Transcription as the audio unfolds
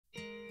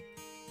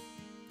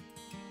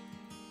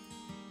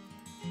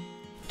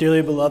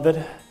Dearly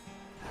beloved,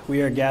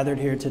 we are gathered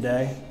here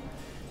today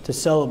to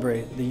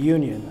celebrate the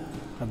union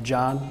of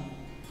John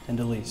and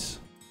Elise.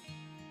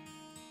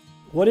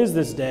 What is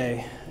this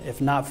day if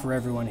not for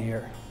everyone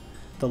here?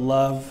 The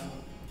love,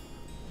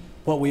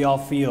 what we all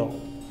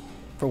feel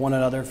for one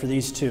another, for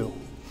these two,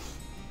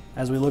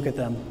 as we look at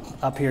them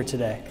up here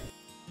today.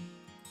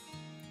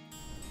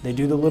 They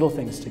do the little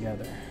things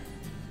together.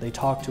 They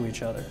talk to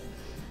each other.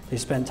 They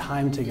spend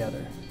time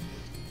together.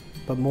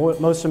 But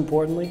most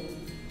importantly,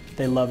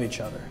 they love each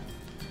other.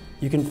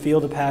 You can feel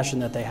the passion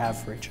that they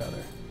have for each other.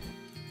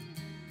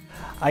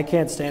 I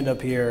can't stand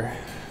up here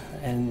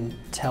and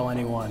tell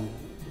anyone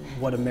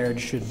what a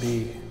marriage should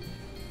be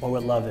or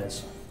what love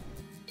is.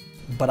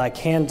 But I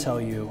can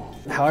tell you,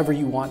 however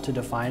you want to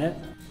define it,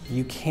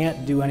 you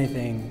can't do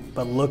anything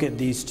but look at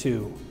these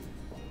two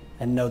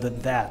and know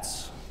that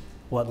that's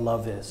what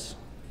love is.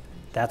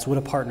 That's what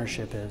a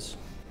partnership is.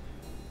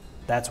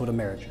 That's what a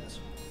marriage is.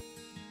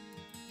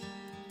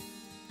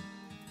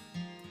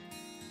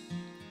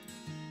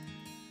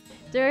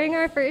 During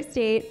our first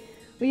date,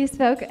 we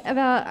spoke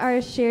about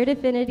our shared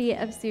affinity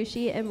of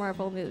sushi and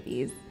Marvel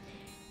movies.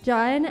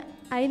 John,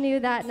 I knew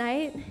that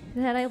night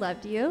that I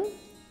loved you.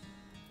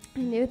 I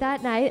knew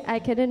that night I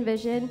could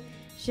envision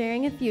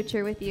sharing a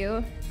future with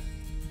you.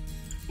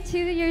 2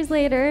 years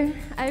later,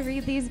 I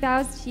read these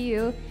vows to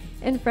you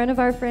in front of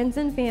our friends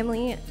and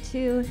family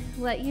to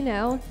let you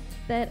know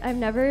that I'm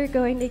never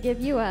going to give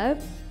you up.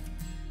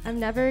 I'm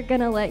never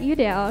gonna let you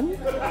down.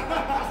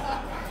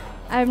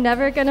 I'm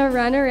never gonna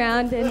run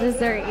around and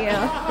desert you.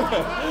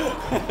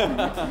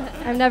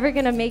 I'm never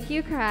gonna make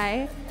you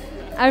cry.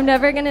 I'm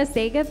never gonna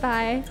say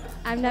goodbye.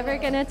 I'm never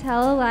gonna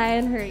tell a lie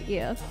and hurt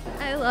you.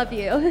 I love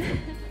you.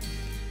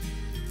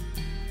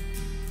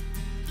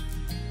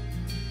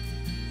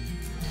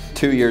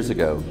 Two years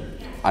ago,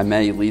 I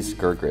met Elise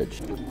Gergridge.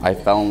 I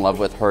fell in love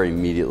with her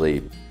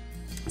immediately.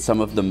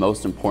 Some of the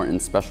most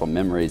important special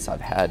memories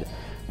I've had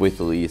with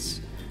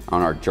Elise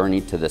on our journey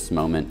to this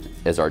moment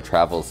is our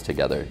travels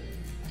together.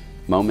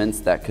 Moments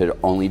that could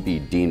only be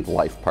deemed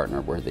life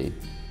partner worthy.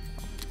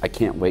 I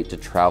can't wait to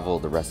travel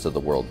the rest of the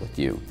world with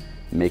you,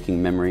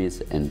 making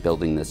memories and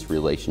building this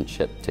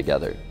relationship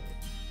together.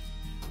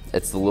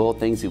 It's the little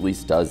things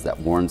Elise does that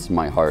warms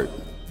my heart.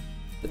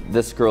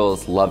 This girl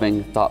is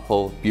loving,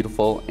 thoughtful,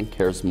 beautiful, and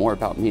cares more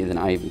about me than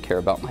I even care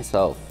about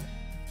myself.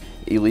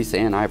 Elise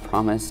and I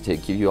promise to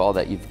give you all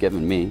that you've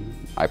given me.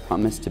 I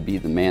promise to be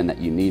the man that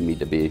you need me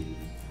to be.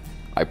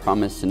 I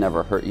promise to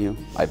never hurt you.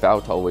 I vow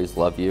to always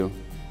love you.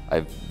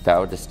 I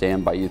vow to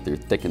stand by you through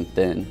thick and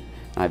thin.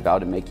 And I vow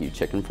to make you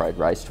chicken fried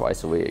rice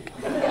twice a week.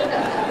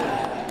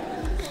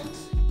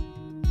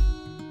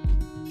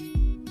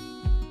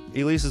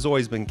 Elise has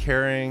always been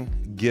caring,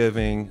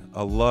 giving,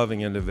 a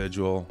loving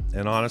individual,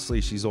 and honestly,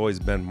 she's always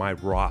been my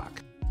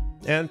rock.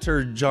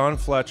 Enter John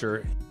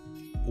Fletcher.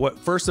 What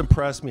first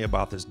impressed me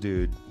about this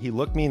dude, he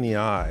looked me in the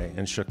eye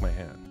and shook my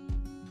hand.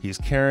 He's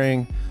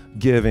caring,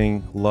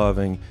 giving,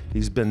 loving.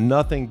 He's been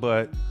nothing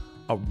but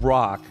a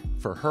rock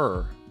for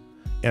her,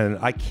 and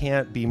I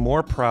can't be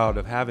more proud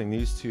of having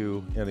these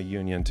two in a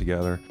union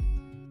together.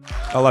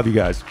 I love you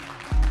guys.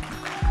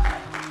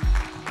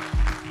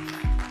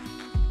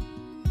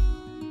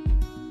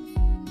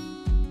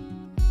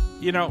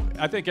 You know,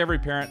 I think every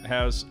parent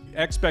has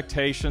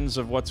expectations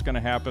of what's going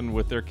to happen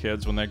with their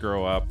kids when they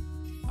grow up.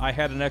 I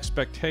had an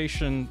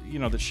expectation,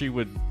 that she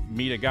would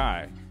meet a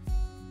guy.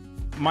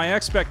 My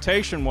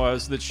expectation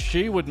was that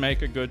she would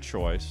make a good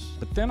choice,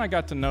 but then I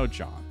got to know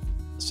John.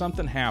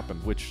 Something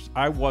happened, which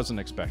I wasn't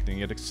expecting.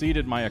 It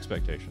exceeded my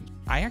expectations.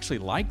 I actually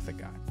liked the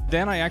guy.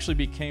 Then I actually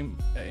became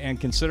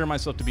and consider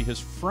myself to be his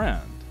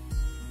friend.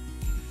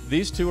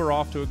 These two are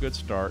off to a good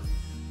start.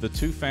 The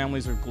two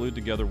families are glued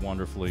together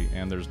wonderfully,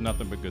 and there's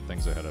nothing but good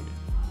things ahead of you.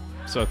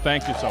 So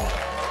thank you so much.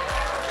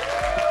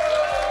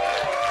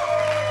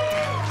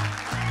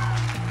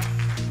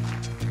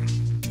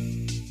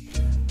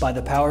 By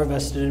the power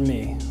vested in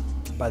me,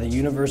 by the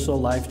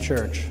Universal Life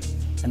Church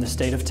and the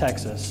state of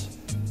Texas,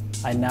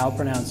 I now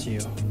pronounce you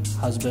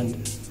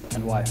husband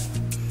and wife.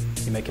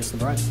 You may kiss the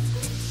bride.